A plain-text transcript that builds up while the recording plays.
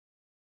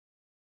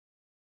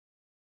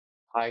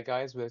Hi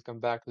guys, welcome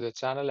back to the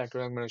channel. And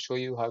today I'm going to show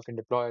you how you can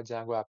deploy a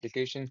Django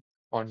application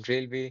on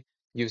Railway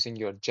using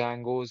your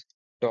Django's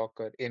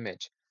Docker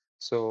image.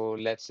 So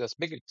let's just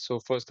begin.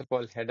 So first of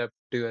all, head up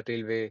to your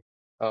Railway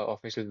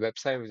official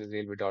website, which is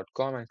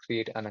railway.com, and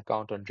create an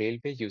account on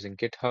Railway using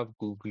GitHub,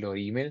 Google, or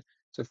email.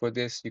 So for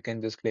this, you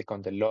can just click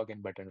on the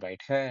login button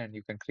right here, and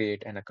you can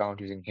create an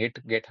account using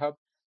GitHub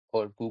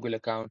or Google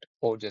account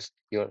or just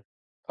your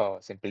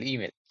simple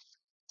email.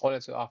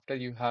 Also, after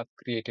you have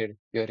created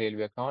your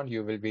Railway account,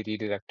 you will be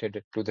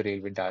redirected to the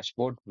Railway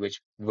dashboard,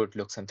 which would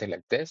look something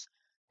like this.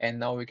 And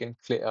now we can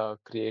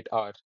create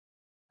our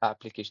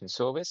application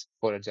service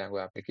for a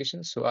Django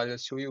application. So I'll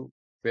just show you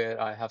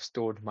where I have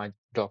stored my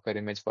Docker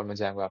image for my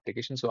Django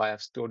application. So I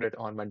have stored it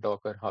on my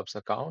Docker Hubs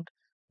account,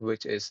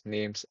 which is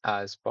named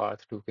as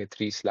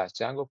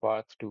path2k3/Django.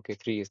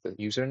 Path2k3 is the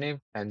username,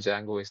 and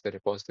Django is the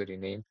repository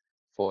name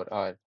for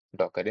our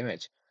Docker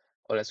image.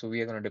 All right, so we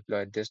are going to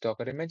deploy this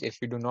Docker image.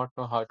 If you do not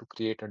know how to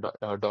create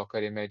a Docker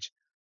image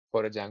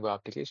for a Django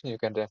application, you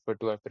can refer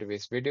to our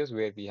previous videos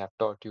where we have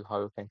taught you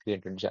how you can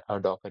create a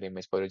Docker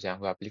image for a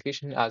Django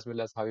application, as well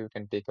as how you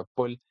can take a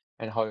pull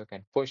and how you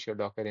can push your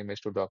Docker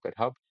image to Docker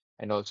Hub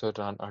and also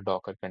run a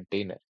Docker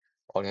container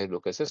on your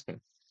local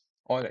system.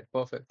 All right,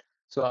 perfect.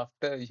 So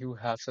after you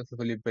have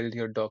successfully built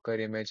your Docker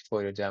image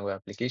for your Django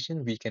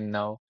application, we can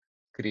now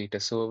create a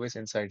service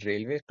inside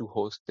Railway to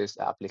host this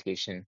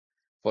application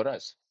for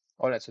us.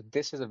 All right, so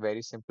this is a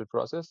very simple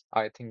process.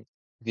 I think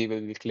we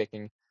will be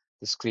clicking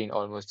the screen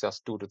almost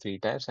just 2 to 3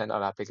 times and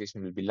our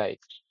application will be live.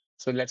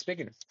 So let's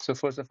begin. So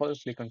first of all,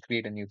 click on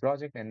create a new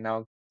project and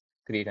now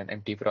create an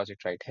empty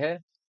project right here.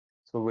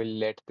 So we'll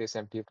let this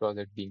empty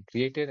project being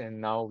created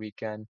and now we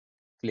can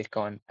click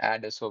on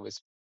add a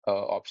service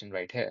option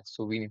right here.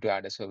 So we need to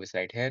add a service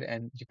right here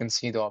and you can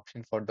see the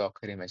option for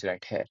Docker image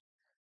right here.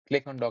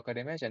 Click on Docker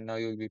image and now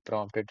you'll be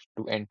prompted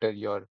to enter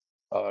your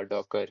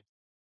Docker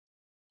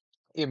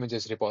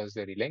images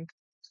repository link.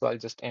 So I'll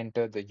just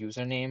enter the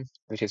username,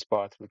 which is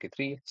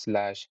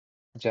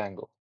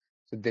path3k3/Django.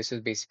 So this is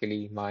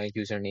basically my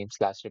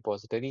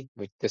username/repository,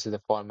 which this is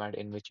the format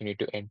in which you need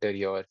to enter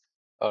your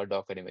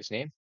Docker image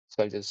name.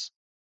 So I'll just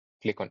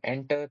click on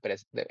enter,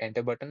 press the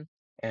enter button,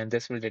 and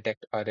this will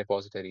detect our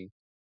repository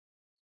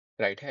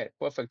right here.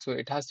 Perfect. So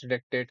it has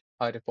detected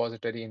our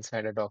repository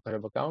inside a Docker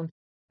Hub account,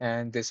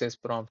 and this has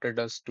prompted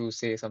us to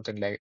say something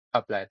like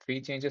apply 3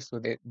 changes. So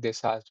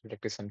this has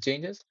detected some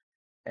changes.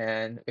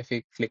 And if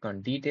we click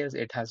on details,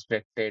 it has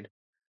detected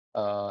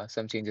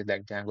some changes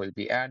like Django will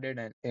be added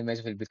and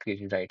image will be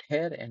created right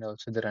here, and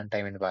also the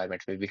runtime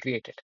environment will be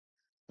created.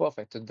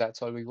 Perfect. So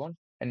that's all we want.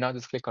 And now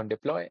just click on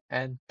deploy,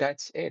 and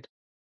that's it.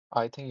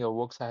 I think your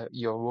work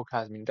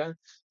has been done.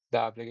 The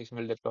application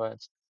will deploy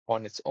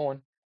on its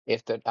own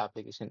if that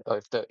application or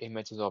if the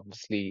image is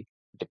obviously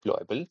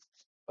deployable.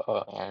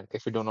 And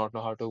if you do not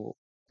know how to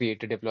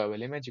create a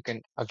deployable image, you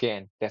can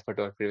again refer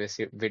to our previous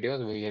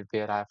videos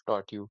where I have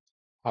taught you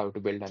how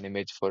to build an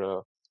image for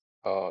a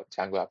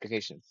Django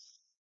application.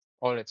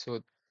 All right,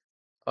 so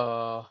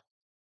uh,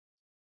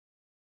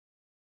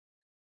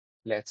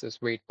 let's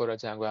just wait for a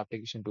Django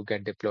application to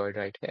get deployed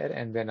right here,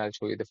 and then I'll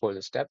show you the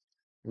further step.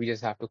 We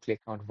just have to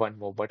click on one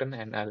more button,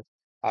 and our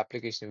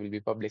application will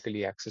be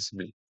publicly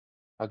accessible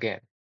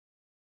again.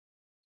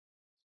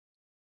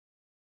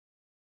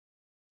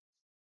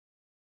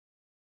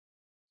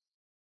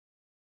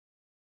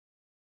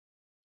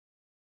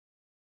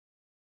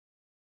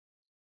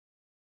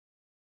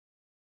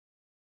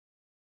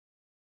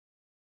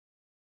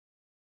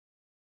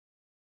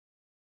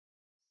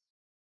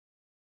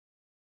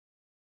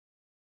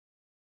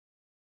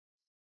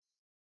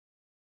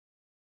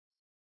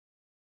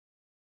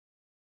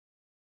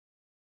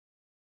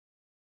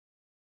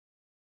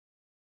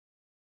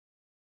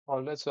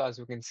 All right, so as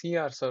you can see,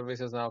 our service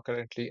is now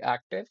currently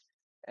active,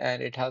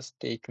 and it has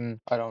taken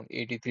around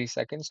 83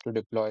 seconds to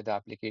deploy the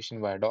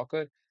application via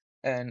Docker,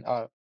 and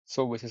our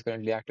service is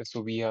currently active,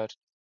 so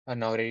are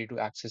now ready to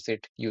access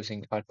it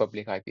using our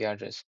public IP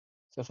address.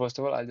 So first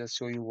of all, I'll just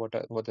show you what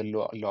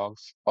the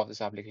logs of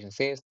this application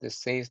says. This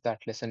says that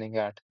listening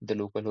at the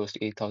localhost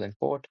 8000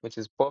 port, which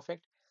is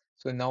perfect.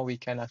 So now we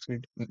can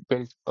actually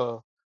build a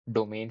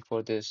domain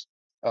for this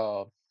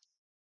uh,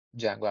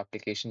 Django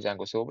application,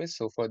 Django service.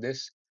 So for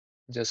this,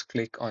 just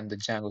click on the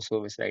Django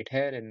service right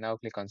here and now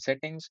click on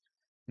settings.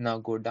 Now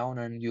go down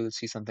and you'll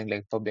see something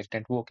like public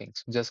networking.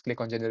 So just click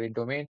on generate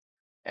domain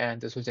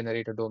and this will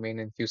generate a domain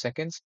in few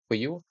seconds for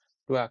you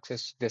to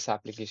access this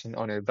application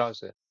on your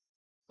browser.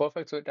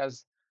 Perfect. So it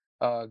has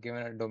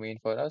given a domain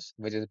for us,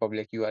 which is a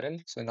public URL.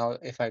 So now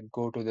if I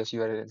go to this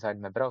URL inside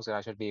my browser,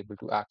 I should be able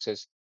to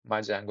access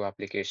my Django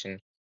application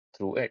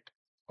through it.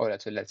 All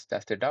right, so let's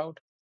test it out.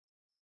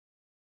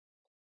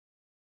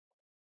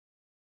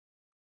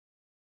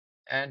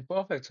 And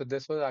perfect. So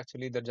this was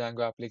actually the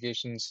Django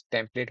applications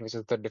template, which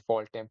is the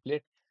default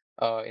template.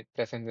 It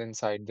presents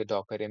inside the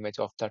Docker image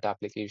of that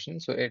application.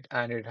 So it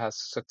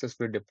has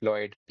successfully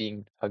deployed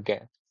being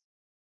again,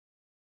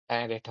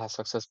 and it has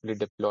successfully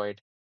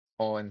deployed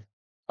on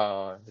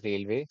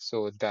Railway.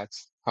 So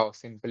that's how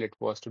simple it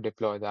was to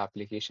deploy the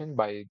application.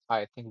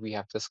 I think we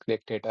have just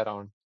clicked it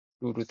around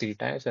 2 to 3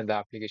 times and the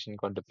application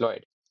got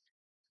deployed.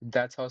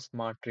 That's how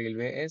smart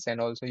Railway is. And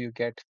also you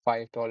get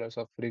 $5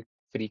 of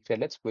free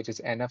credits, which is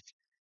enough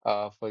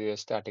for your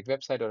static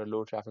website or a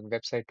low traffic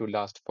website to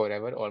last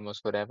forever,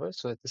 almost forever.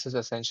 So this is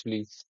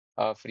essentially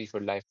free for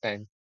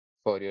lifetime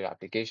for your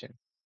application.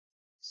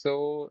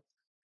 So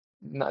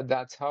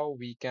that's how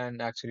we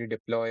can actually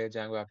deploy a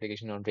Django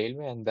application on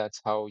Railway, and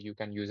that's how you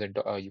can use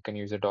you can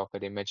use a Docker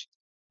image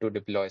to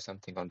deploy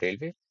something on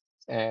Railway.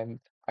 And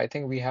I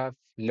think we have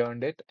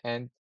learned it,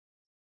 and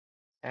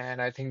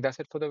I think that's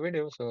it for the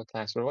video. So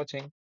thanks for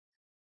watching.